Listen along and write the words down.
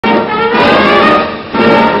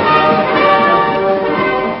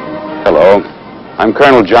Hello, I'm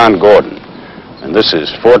Colonel John Gordon, and this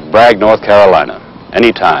is Fort Bragg, North Carolina.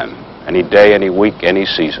 Anytime, any day, any week, any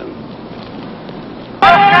season.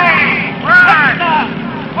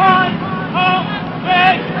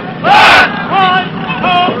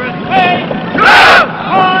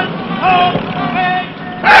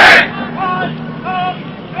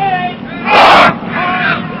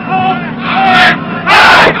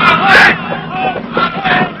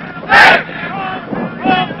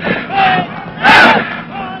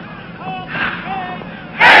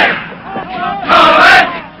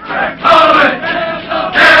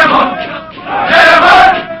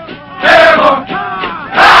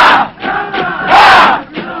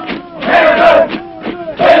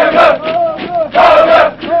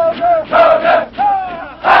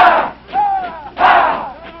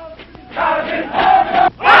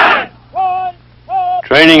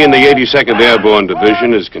 Training in the 82nd Airborne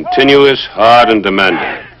Division is continuous, hard, and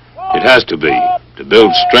demanding. It has to be, to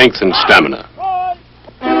build strength and stamina.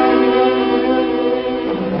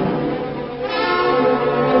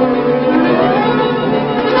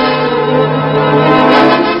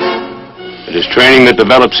 It is training that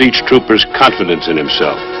develops each trooper's confidence in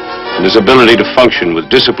himself and his ability to function with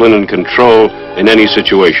discipline and control in any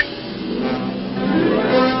situation.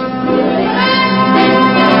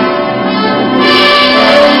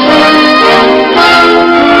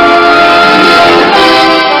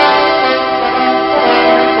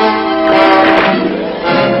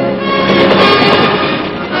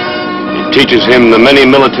 Teaches him the many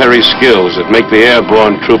military skills that make the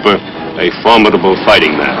airborne trooper a formidable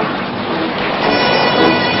fighting man.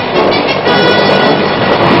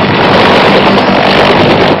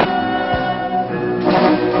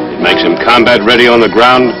 It makes him combat ready on the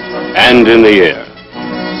ground and in the air.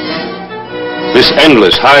 This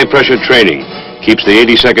endless high-pressure training keeps the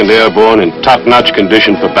 82nd Airborne in top-notch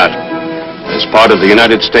condition for battle. As part of the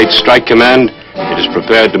United States Strike Command, it is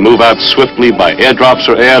prepared to move out swiftly by airdrops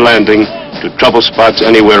or air landing to trouble spots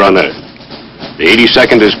anywhere on Earth. The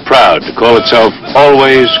 82nd is proud to call itself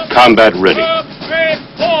always combat ready.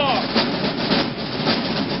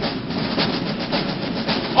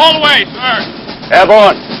 All the way, sir.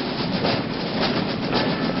 Airborne.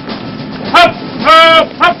 Up, up,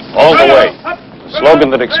 up. All the way. A slogan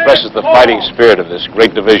that expresses the fighting spirit of this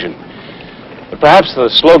great division. But perhaps the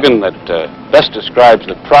slogan that best describes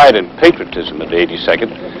the pride and patriotism of the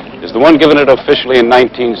 82nd is the one given it officially in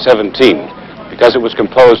 1917, because it was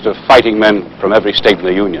composed of fighting men from every state in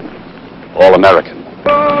the Union, all American.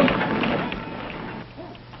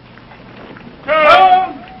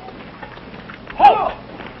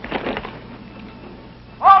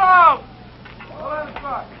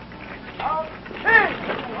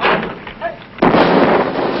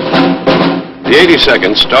 The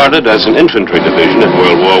 82nd started as an infantry division in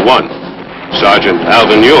World War I. Sergeant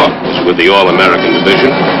Alvin York was with the All-American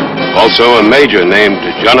Division. Also a major named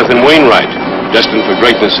Jonathan Wainwright, destined for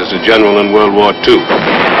greatness as a general in World War II.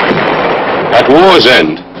 At war's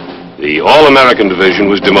end, the All-American Division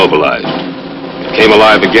was demobilized. It came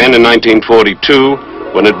alive again in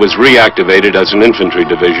 1942 when it was reactivated as an infantry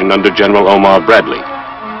division under General Omar Bradley.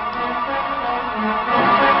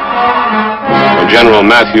 When General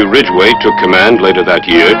Matthew Ridgway took command later that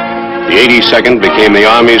year, the 82nd became the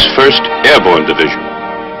Army's first airborne division.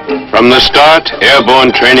 From the start,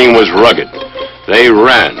 airborne training was rugged. They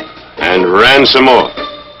ran, and ran some more.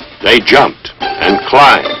 They jumped, and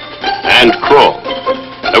climbed, and crawled.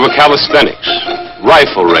 There were calisthenics,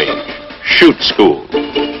 rifle range, shoot school,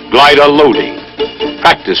 glider loading,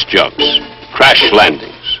 practice jumps, crash landings.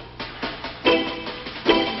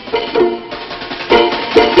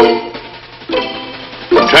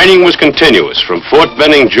 Training was continuous from Fort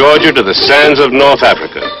Benning, Georgia to the sands of North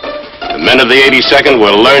Africa. The men of the 82nd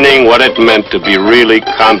were learning what it meant to be really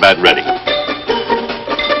combat ready.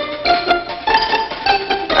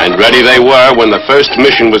 And ready they were when the first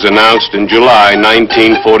mission was announced in July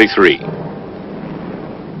 1943.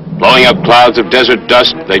 Blowing up clouds of desert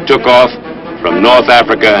dust, they took off from North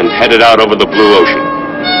Africa and headed out over the blue ocean.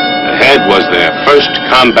 Ahead was their first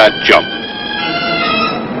combat jump.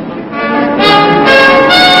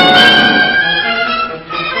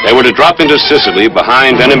 They were to drop into Sicily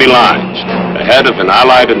behind enemy lines, ahead of an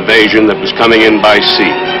Allied invasion that was coming in by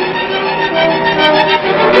sea.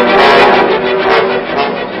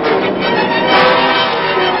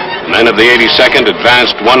 The men of the 82nd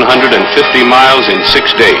advanced 150 miles in 6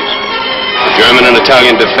 days. The German and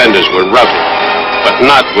Italian defenders were routed, but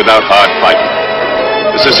not without hard fighting.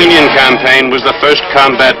 The Sicilian campaign was the first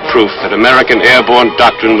combat proof that American airborne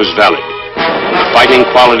doctrine was valid. The fighting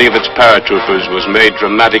quality of its paratroopers was made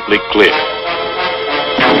dramatically clear.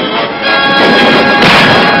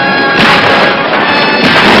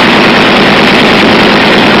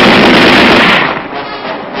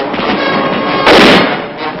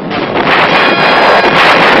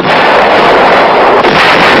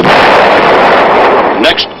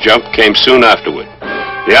 jump came soon afterward.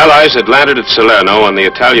 The Allies had landed at Salerno on the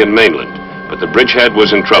Italian mainland, but the bridgehead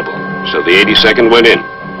was in trouble, so the 82nd went in.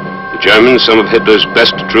 The Germans, some of Hitler's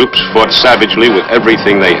best troops, fought savagely with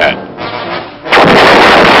everything they had.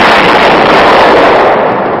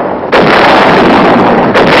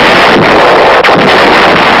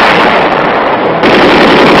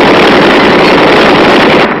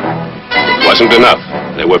 It wasn't enough.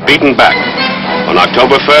 They were beaten back. On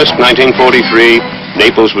October 1st, 1943,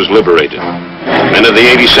 Naples was liberated. Men of the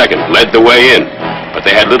 82nd led the way in, but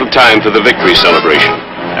they had little time for the victory celebration,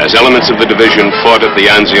 as elements of the division fought at the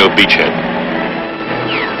Anzio beachhead.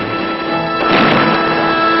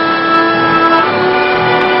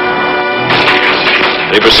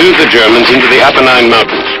 They pursued the Germans into the Apennine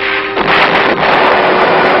Mountains.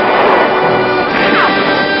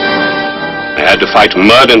 They had to fight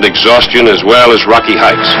mud and exhaustion as well as rocky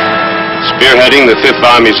heights. Spearheading the 5th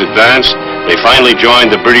Army's advance, they finally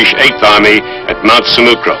joined the British 8th Army at Mount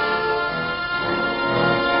Sammucro.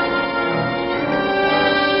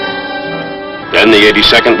 Then the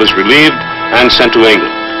 82nd was relieved and sent to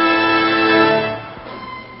England.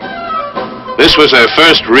 This was their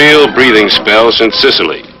first real breathing spell since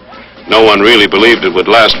Sicily. No one really believed it would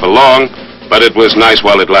last for long, but it was nice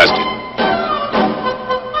while it lasted.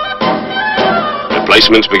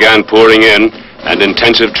 Replacements began pouring in, and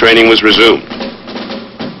intensive training was resumed.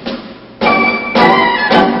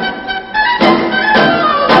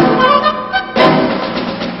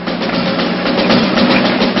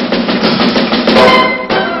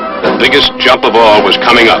 The biggest jump of all was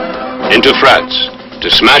coming up, into France, to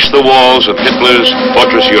smash the walls of Hitler's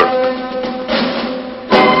fortress Europe.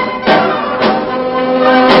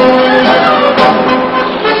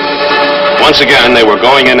 Once again, they were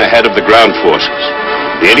going in ahead of the ground forces.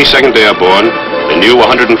 The 82nd Airborne, the new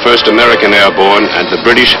 101st American Airborne, and the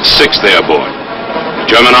British 6th Airborne. The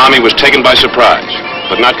German army was taken by surprise,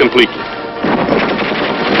 but not completely.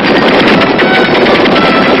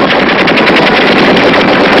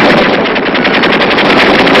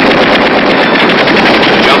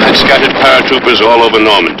 The jump had scattered paratroopers all over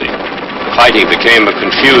Normandy. Fighting became a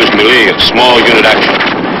confused melee of small unit action.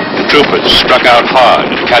 The troopers struck out hard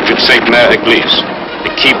and captured Sainte-Mère-Église,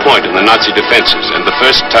 the key point in the Nazi defenses and the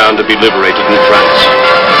first town to be liberated in France.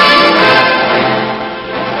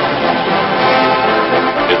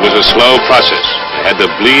 It was a slow process. They had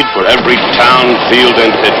to bleed for every town, field,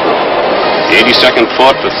 and hedgerow. The 82nd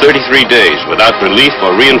fought for 33 days without relief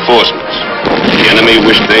or reinforcements. The enemy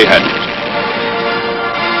wished they hadn't.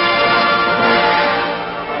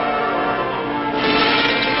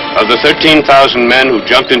 Of the 13,000 men who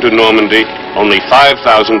jumped into Normandy, only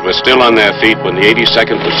 5,000 were still on their feet when the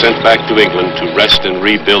 82nd was sent back to England to rest and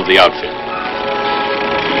rebuild the outfit.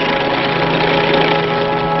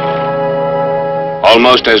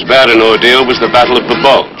 Almost as bad an ordeal was the Battle of the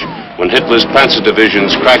Bulge, when Hitler's panzer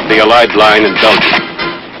divisions cracked the Allied line in Belgium.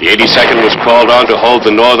 The 82nd was called on to hold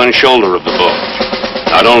the northern shoulder of the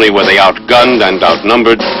Bulge. Not only were they outgunned and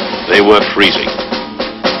outnumbered, they were freezing.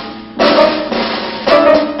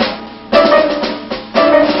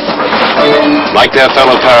 Like their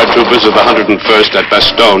fellow paratroopers of the 101st at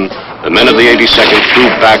Bastogne, the men of the 82nd threw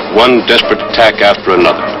back one desperate attack after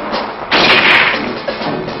another.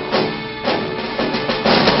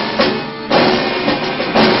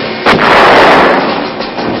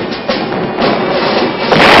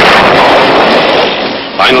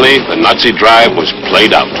 Finally, the Nazi drive was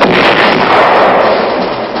played out.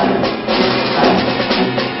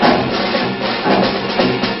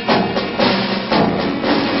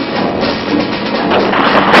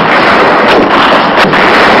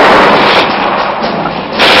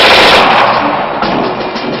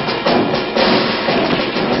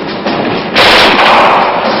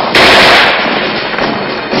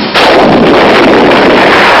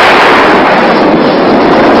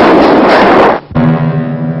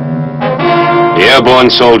 Airborne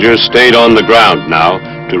soldiers stayed on the ground now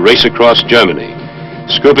to race across Germany,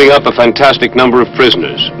 scooping up a fantastic number of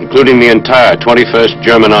prisoners, including the entire 21st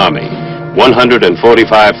German Army,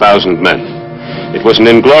 145,000 men. It was an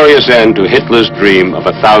inglorious end to Hitler's dream of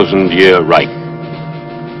a 1,000-year Reich.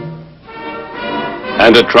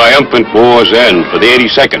 And a triumphant war's end for the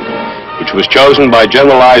 82nd, which was chosen by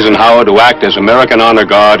General Eisenhower to act as American honor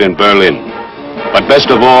guard in Berlin. But best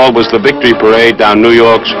of all was the victory parade down New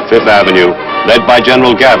York's Fifth Avenue, led by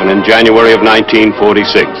General Gavin in January of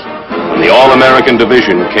 1946, when the All-American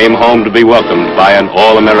Division came home to be welcomed by an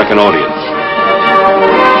All-American audience.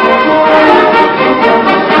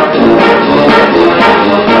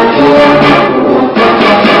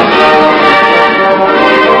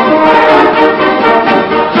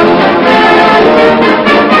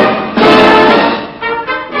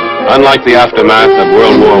 unlike the aftermath of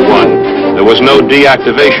World War I, there was no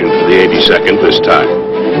deactivation for the 82nd this time.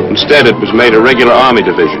 Instead, it was made a regular Army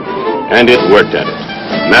division, and it worked at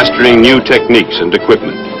it, mastering new techniques and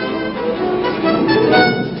equipment.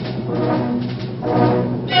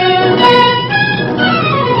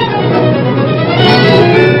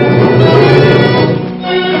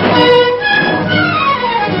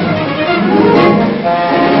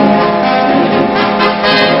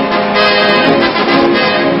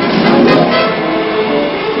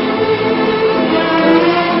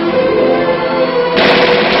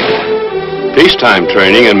 Peacetime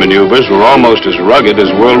training and maneuvers were almost as rugged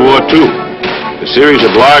as World War II. A series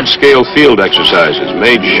of large-scale field exercises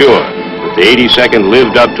made sure that the 82nd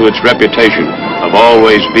lived up to its reputation of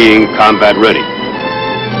always being combat ready.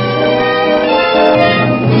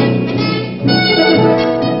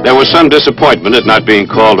 There was some disappointment at not being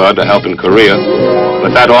called on to help in Korea,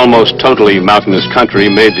 but that almost totally mountainous country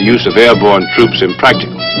made the use of airborne troops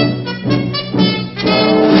impractical.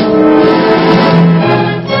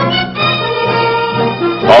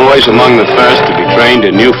 Always among the first to be trained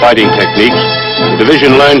in new fighting techniques, the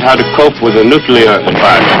division learned how to cope with a nuclear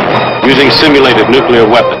environment using simulated nuclear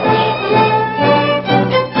weapons.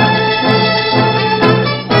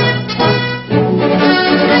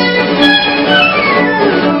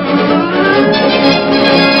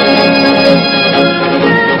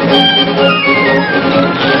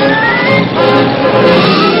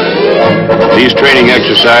 These training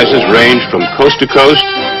exercises ranged from coast to coast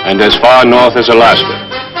and as far north as Alaska,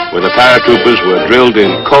 where the paratroopers were drilled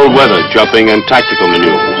in cold weather jumping and tactical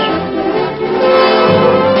maneuvers.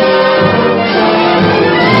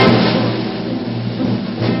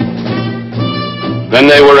 Then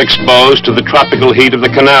they were exposed to the tropical heat of the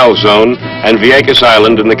Canal Zone and Vieques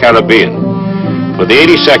Island in the Caribbean. For the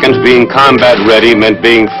 82nd, being combat ready meant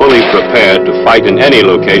being fully prepared to fight in any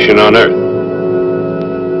location on Earth.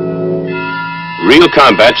 Real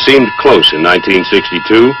combat seemed close in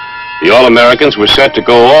 1962. The All-Americans were set to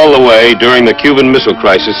go all the way during the Cuban Missile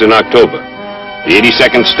Crisis in October. The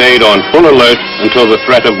 82nd stayed on full alert until the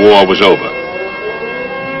threat of war was over.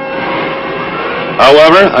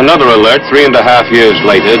 However, another alert 3.5 years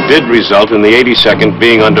later did result in the 82nd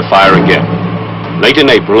being under fire again. Late in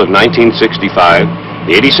April of 1965,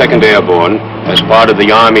 the 82nd Airborne, as part of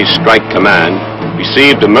the Army's Strike Command,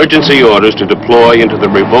 received emergency orders to deploy into the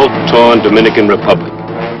revolt-torn Dominican Republic.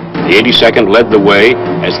 The 82nd led the way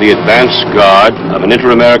as the advance guard of an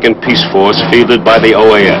inter-American peace force fielded by the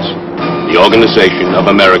OAS, the Organization of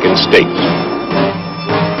American States.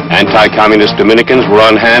 Anti-communist Dominicans were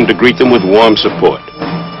on hand to greet them with warm support.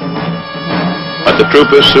 But the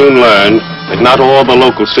troopers soon learned that not all the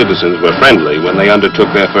local citizens were friendly when they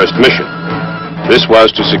undertook their first mission. This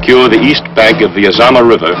was to secure the east bank of the Elbe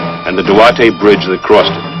River and the Duarte Bridge that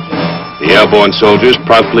crossed it. The airborne soldiers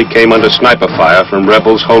promptly came under sniper fire from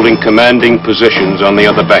rebels holding commanding positions on the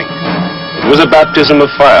other bank. It was a baptism of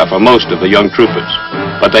fire for most of the young troopers,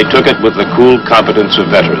 but they took it with the cool competence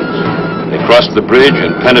of veterans. They crossed the bridge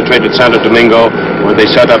and penetrated Santo Domingo, where they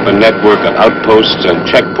set up a network of outposts and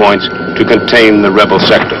checkpoints to contain the rebel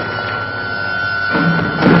sector.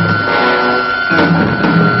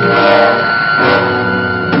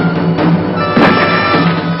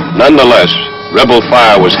 Nonetheless, rebel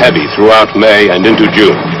fire was heavy throughout May and into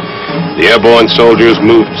June. The airborne soldiers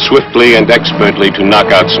moved swiftly and expertly to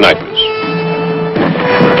knock out snipers.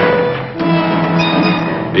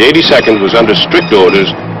 The 82nd was under strict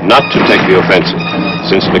orders not to take the offensive,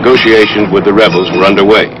 since negotiations with the rebels were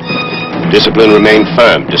underway. Discipline remained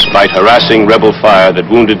firm despite harassing rebel fire that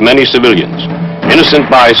wounded many civilians, innocent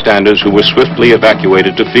bystanders who were swiftly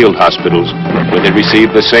evacuated to field hospitals, where they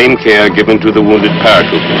received the same care given to the wounded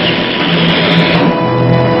paratroopers.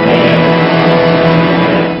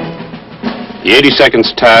 The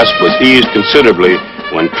 82nd's task was eased considerably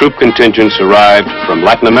when troop contingents arrived from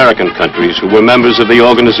Latin American countries who were members of the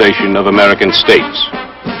Organization of American States.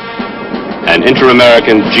 An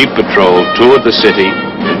inter-American Jeep patrol toured the city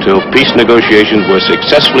until peace negotiations were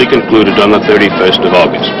successfully concluded on the 31st of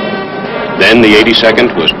August. Then the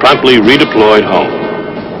 82nd was promptly redeployed home.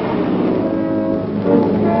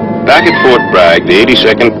 Back at Fort Bragg, the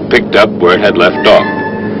 82nd picked up where it had left off.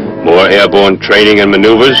 More airborne training and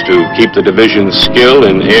maneuvers to keep the division's skill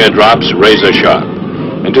in airdrops razor sharp,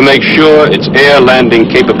 and to make sure its air landing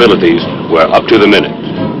capabilities were up to the minute.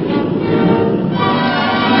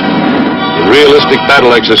 In realistic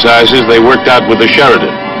battle exercises, they worked out with the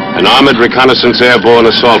Sheridan, an armored reconnaissance airborne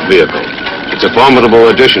assault vehicle. It's a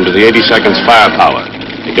formidable addition to the 82nd's firepower.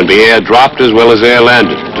 It can be air-dropped as well as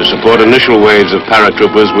air-landed to support initial waves of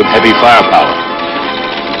paratroopers with heavy firepower.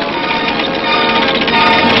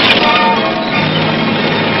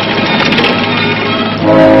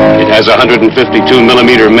 has a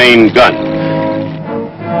 152-millimeter main gun.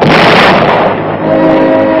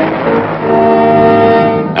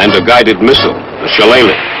 And a guided missile, the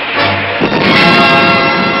shillelagh.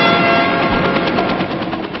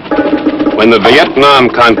 When the Vietnam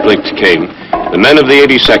conflict came, the men of the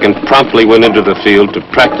 82nd promptly went into the field to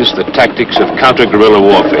practice the tactics of counter-guerrilla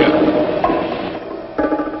warfare.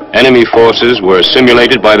 Enemy forces were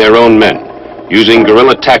simulated by their own men, using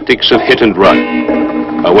guerrilla tactics of hit and run.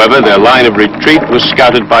 However, their line of retreat was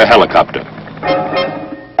scouted by helicopter.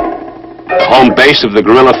 The home base of the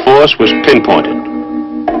guerrilla force was pinpointed.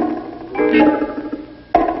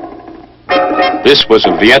 This was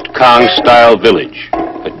a Viet Cong-style village,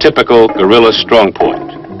 a typical guerrilla strong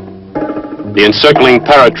point. The encircling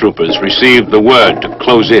paratroopers received the word to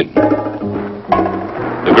close in.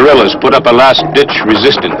 The guerrillas put up a last-ditch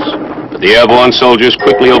resistance, but the airborne soldiers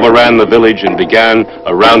quickly overran the village and began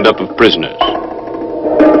a roundup of prisoners.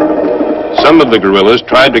 Some of the guerrillas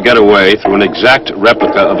tried to get away through an exact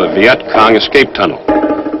replica of a Viet Cong escape tunnel.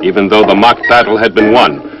 Even though the mock battle had been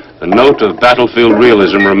won, the note of battlefield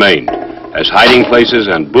realism remained, as hiding places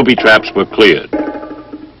and booby traps were cleared.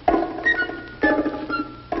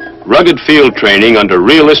 Rugged field training under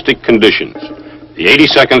realistic conditions, the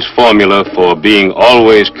 82nd's formula for being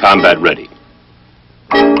always combat ready.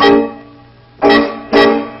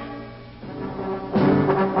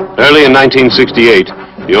 Early in 1968,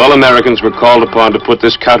 the All-Americans were called upon to put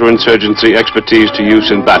this counterinsurgency expertise to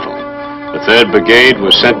use in battle. The 3rd Brigade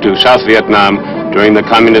was sent to South Vietnam during the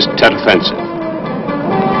Communist Tet Offensive.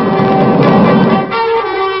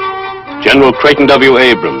 General Creighton W.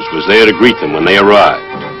 Abrams was there to greet them when they arrived.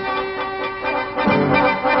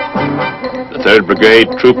 The 3rd Brigade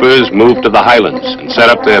troopers moved to the highlands and set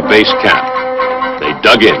up their base camp. They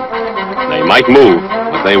dug in. They might move,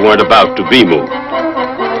 but they weren't about to be moved.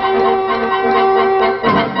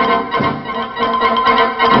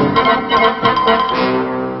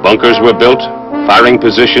 Bunkers were built, firing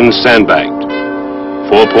positions sandbagged.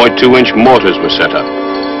 4.2-inch mortars were set up.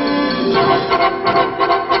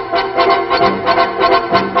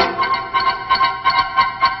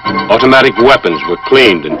 Automatic weapons were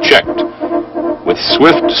cleaned and checked. With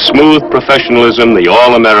swift, smooth professionalism, the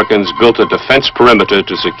All-Americans built a defense perimeter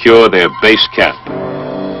to secure their base camp.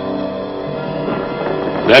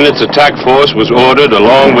 Then its attack force was ordered,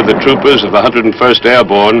 along with the troopers of the 101st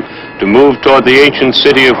Airborne, to move toward the ancient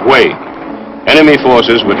city of Hue. Enemy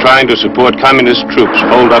forces were trying to support communist troops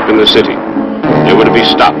holed up in the city. They were to be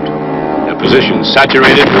stopped, their positions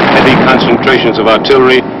saturated with heavy concentrations of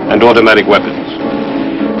artillery and automatic weapons.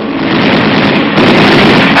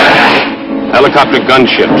 Helicopter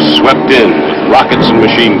gunships swept in with rockets and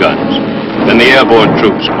machine guns. Then the airborne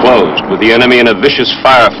troops closed with the enemy in a vicious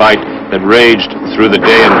firefight that raged through the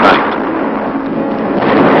day and night.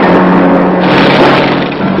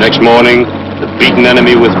 Next morning, the beaten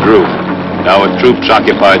enemy withdrew, and our troops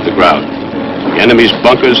occupied the ground. The enemy's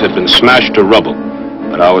bunkers had been smashed to rubble,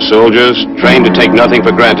 but our soldiers, trained to take nothing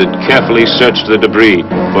for granted, carefully searched the debris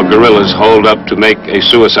for guerrillas holed up to make a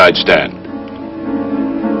suicide stand.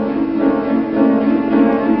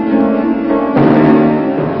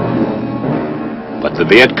 But the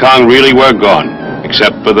Viet Cong really were gone,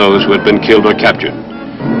 except for those who had been killed or captured.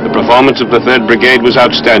 The performance of the 3rd Brigade was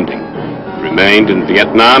outstanding. It remained in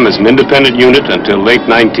Vietnam as an independent unit until late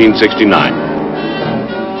 1969.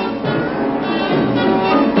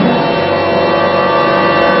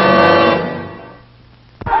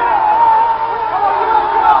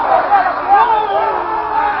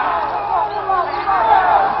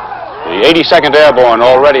 The 82nd Airborne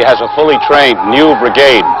already has a fully trained new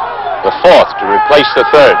brigade, the 4th to replace the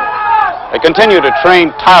 3rd. They continue to train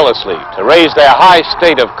tirelessly to raise their high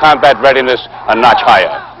state of combat readiness a notch higher.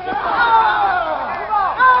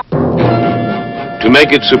 To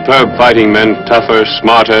make its superb fighting men tougher,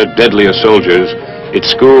 smarter, deadlier soldiers, its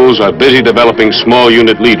schools are busy developing small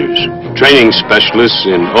unit leaders, training specialists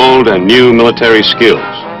in old and new military skills.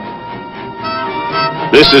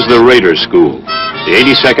 This is the Raider School, the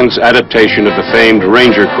 82nd's adaptation of the famed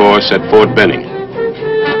Ranger course at Fort Benning.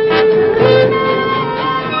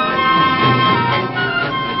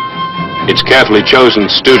 Its carefully chosen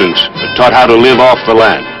students are taught how to live off the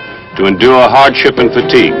land, to endure hardship and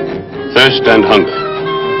fatigue, thirst and hunger.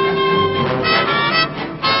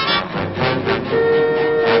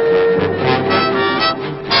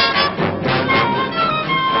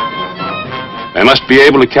 They must be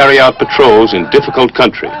able to carry out patrols in difficult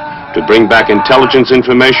country, to bring back intelligence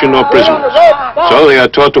information or prisoners. So they are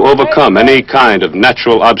taught to overcome any kind of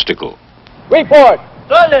natural obstacle. Report!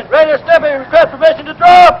 Sergeant, ready to step in and request permission to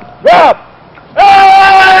drop! Drop!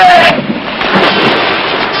 Hey!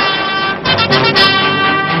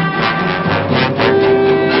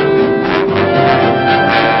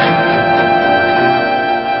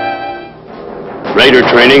 Raider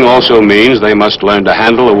training also means they must learn to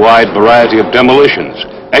handle a wide variety of demolitions,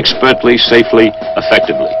 expertly, safely,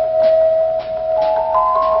 effectively.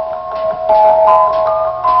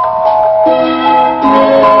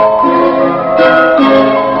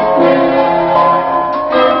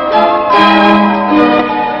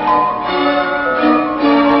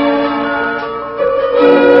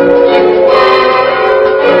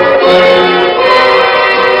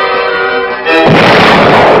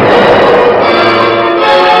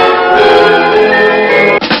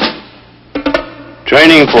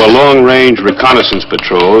 Training for long-range reconnaissance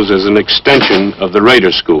patrols is an extension of the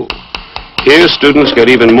Raider School. Here, students get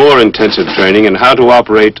even more intensive training in how to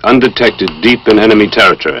operate undetected deep in enemy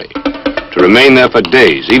territory, to remain there for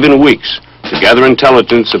days, even weeks, to gather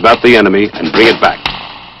intelligence about the enemy and bring it back.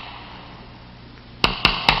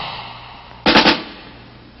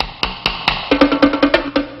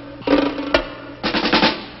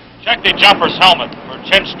 Check the jumper's helmet for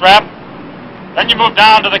chin strap. Then you move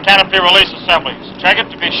down to the canopy release assemblies. Check it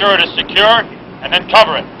to be sure it is secure, and then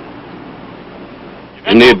cover it.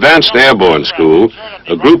 In the Advanced Airborne School,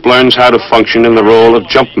 a group learns how to function in the role of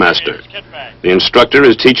jump master. The instructor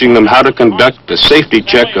is teaching them how to conduct a safety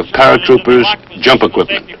check of paratroopers' jump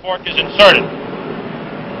equipment. Safety fork is inserted.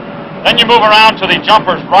 Then you move around to the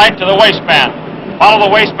jumper's right to the waistband. Follow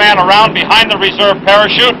the waistband around behind the reserve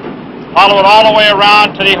parachute. Follow it all the way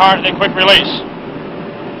around to the quick release.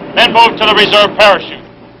 Then move to the reserve parachute.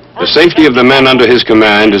 The safety of the men under his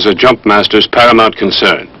command is a jump master's paramount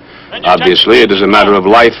concern. Obviously, it is a matter of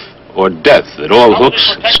life or death that all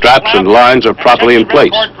hooks, straps, and lines are properly in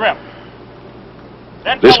place.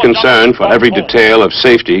 This concern for every detail of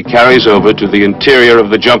safety carries over to the interior of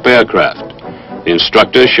the jump aircraft. The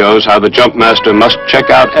instructor shows how the jump master must check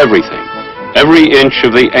out everything, every inch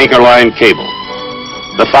of the anchor line cable.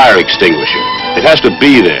 The fire extinguisher. It has to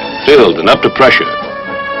be there, filled and up to pressure.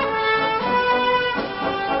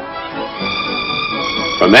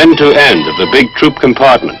 From end to end of the big troop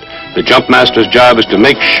compartment, the jump master's job is to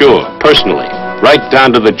make sure, personally, right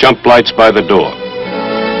down to the jump lights by the door.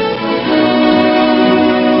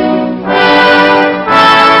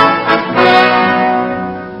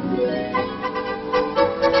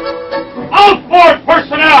 Outboard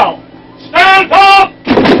personnel, stand up!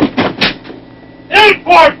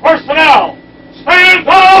 Inboard personnel, stand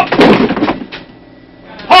up!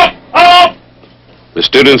 Up! The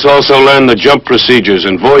students also learn the jump procedures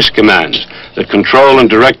and voice commands that control and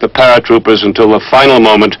direct the paratroopers until the final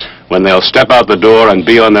moment when they'll step out the door and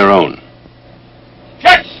be on their own.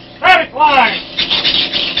 Check static line!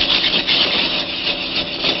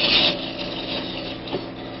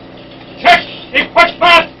 Check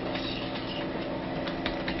equipment!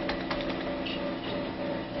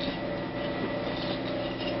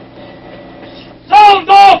 Sound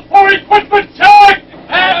off for equipment check!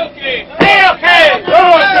 Okay.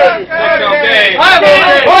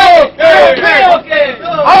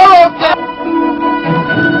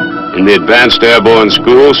 In the Advanced Airborne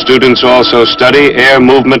School, students also study air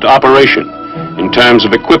movement operation in terms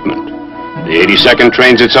of equipment. The 82nd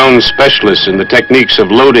trains its own specialists in the techniques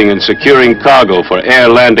of loading and securing cargo for air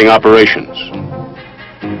landing operations.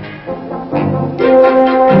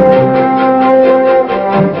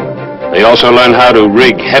 They also learn how to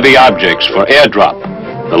rig heavy objects for airdrop,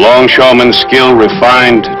 the longshoreman's skill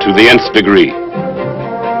refined to the nth degree.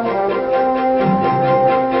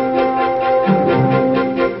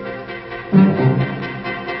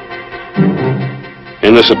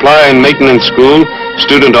 In the Supply and Maintenance School,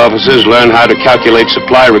 student officers learn how to calculate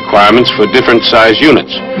supply requirements for different size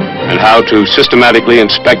units and how to systematically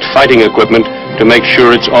inspect fighting equipment to make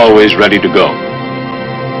sure it's always ready to go.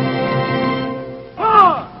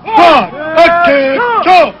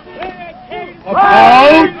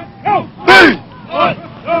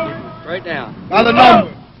 Right down. By the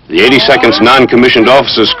number. The 82nd's Non-Commissioned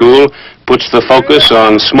Officer School puts the focus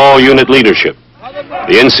on small unit leadership.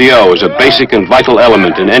 The NCO is a basic and vital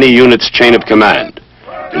element in any unit's chain of command.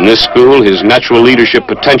 In this school, his natural leadership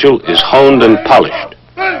potential is honed and polished.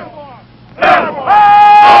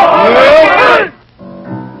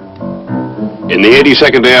 In the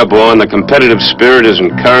 82nd Airborne, the competitive spirit is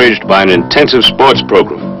encouraged by an intensive sports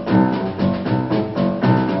program.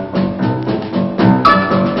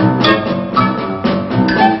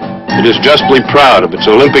 It is justly proud of its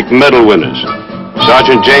Olympic medal winners,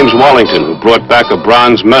 Sergeant James Wallington, who brought back a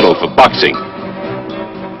bronze medal for boxing.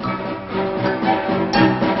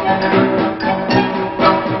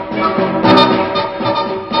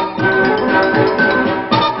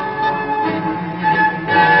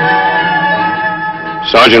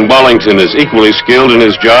 Sergeant Wallington is equally skilled in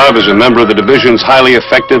his job as a member of the division's highly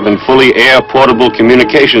effective and fully air-portable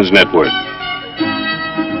communications network.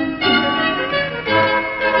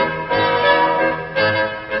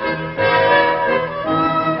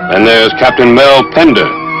 And there's Captain Mel Pender,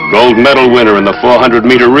 gold medal winner in the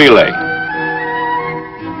 400-meter relay.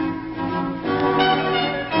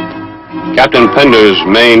 Captain Pender's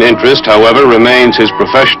main interest, however, remains his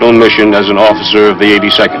professional mission as an officer of the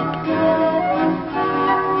 82nd.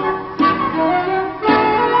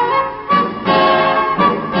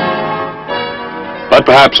 But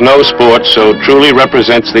perhaps no sport so truly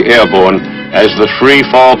represents the airborne as the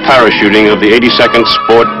free-fall parachuting of the 82nd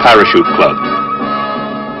Sport Parachute Club.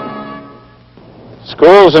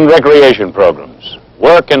 Schools and recreation programs,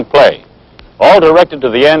 work and play, all directed to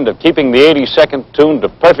the end of keeping the 82nd tuned to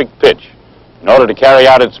perfect pitch in order to carry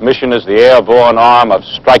out its mission as the airborne arm of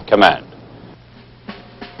Strike Command.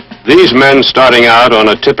 These men starting out on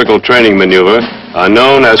a typical training maneuver are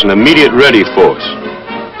known as an immediate ready force.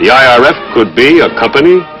 The IRF could be a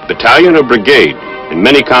company, battalion, or brigade in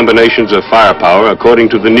many combinations of firepower according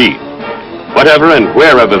to the need. Whatever and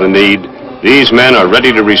wherever the need, these men are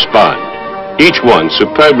ready to respond. Each one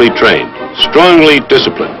superbly trained, strongly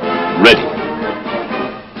disciplined, ready.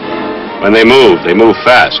 When they move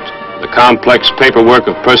fast. The complex paperwork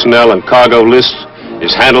of personnel and cargo lists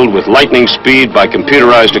is handled with lightning speed by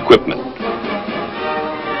computerized equipment.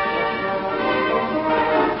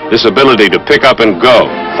 This ability to pick up and go,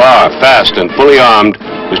 far, fast, and fully armed,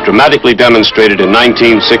 was dramatically demonstrated in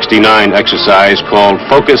 1969 exercise called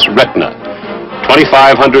Focus Retina.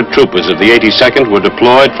 2,500 troopers of the 82nd were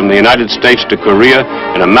deployed from the United States to Korea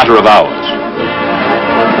in a matter of hours.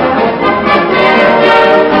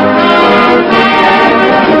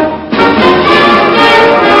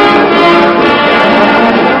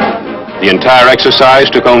 The entire exercise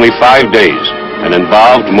took only 5 days and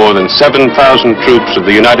involved more than 7,000 troops of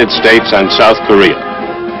the United States and South Korea.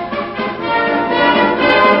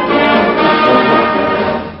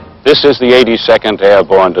 This is the 82nd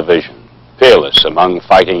Airborne Division, peerless among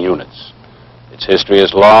fighting units. Its history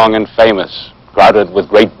is long and famous, crowded with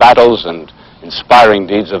great battles and inspiring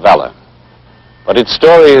deeds of valor. But its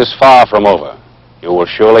story is far from over. You will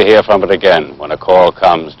surely hear from it again when a call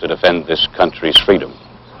comes to defend this country's freedom.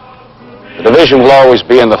 The division will always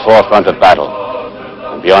be in the forefront of battle,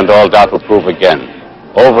 and beyond all doubt will prove again,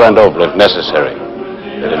 over and over if necessary,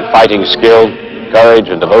 that in fighting skill, courage,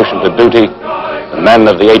 and devotion to duty, the men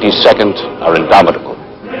of the 82nd are indomitable.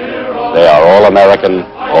 They are all American,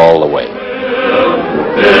 all the way.